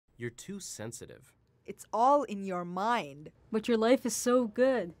You're too sensitive. It's all in your mind. But your life is so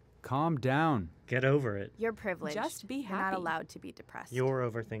good. Calm down. Get over it. You're privileged. Just be You're not happy. allowed to be depressed. You're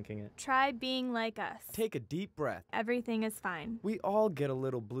overthinking it. Try being like us. Take a deep breath. Everything is fine. We all get a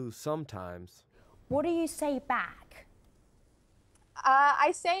little blue sometimes. What do you say back?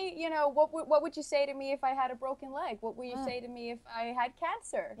 I say, you know, what would you say to me if I had a broken leg? What would you say to me if I had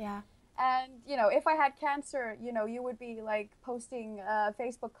cancer? Yeah. And, you know, if I had cancer, you know, you would be like posting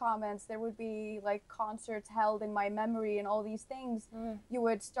Facebook comments. There would be like concerts held in my memory and all these things. You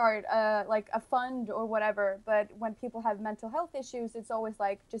would start like a fund or whatever. But when people have mental health issues, it's always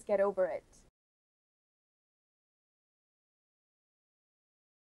like, just get over it.